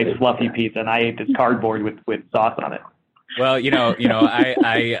ate the nice fluffy pizza and I ate this cardboard with sauce on it. Well,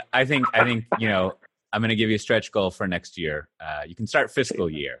 I think I'm going to give you a stretch goal for next year. You can start fiscal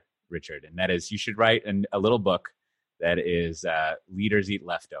year, Richard, and that is you should write a little book that is Leaders Eat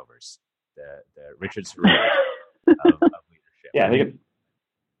Leftovers. The Richard Cerulli leadership. Yeah, I think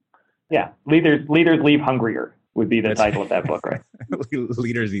leaders leave hungrier would be the title of that book, right?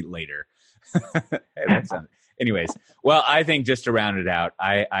 Leaders eat later. Anyways, well, I think just to round it out,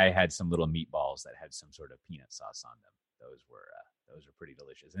 I had some little meatballs that had some sort of peanut sauce on them. Those were pretty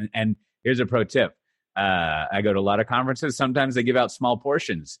delicious. And here's a pro tip. I go to a lot of conferences. Sometimes they give out small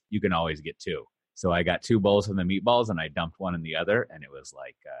portions. You can always get two. So I got 2 bowls of the meatballs and I dumped one in the other. And it was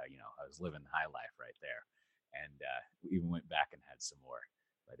like, I was living the high life right there. And we even went back and had some more.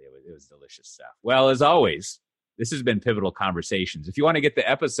 But it was delicious stuff. Well, as always, this has been Pivotal Conversations. If you want to get the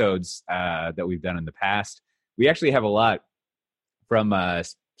episodes that we've done in the past, we actually have a lot from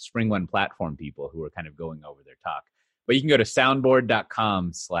SpringOne Platform people who are kind of going over their talk. But you can go to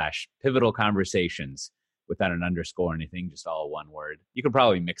soundboard.com/pivotal conversations without an underscore or anything, just all one word. You can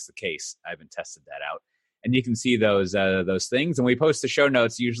probably mix the case. I haven't tested that out. And you can see those things. And we post the show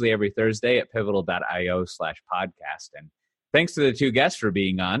notes usually every Thursday at pivotal.io/podcast. And thanks to the 2 guests for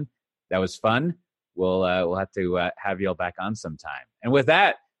being on. That was fun. We'll have to have you all back on sometime. And with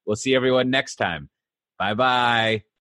that, we'll see everyone next time. Bye-bye.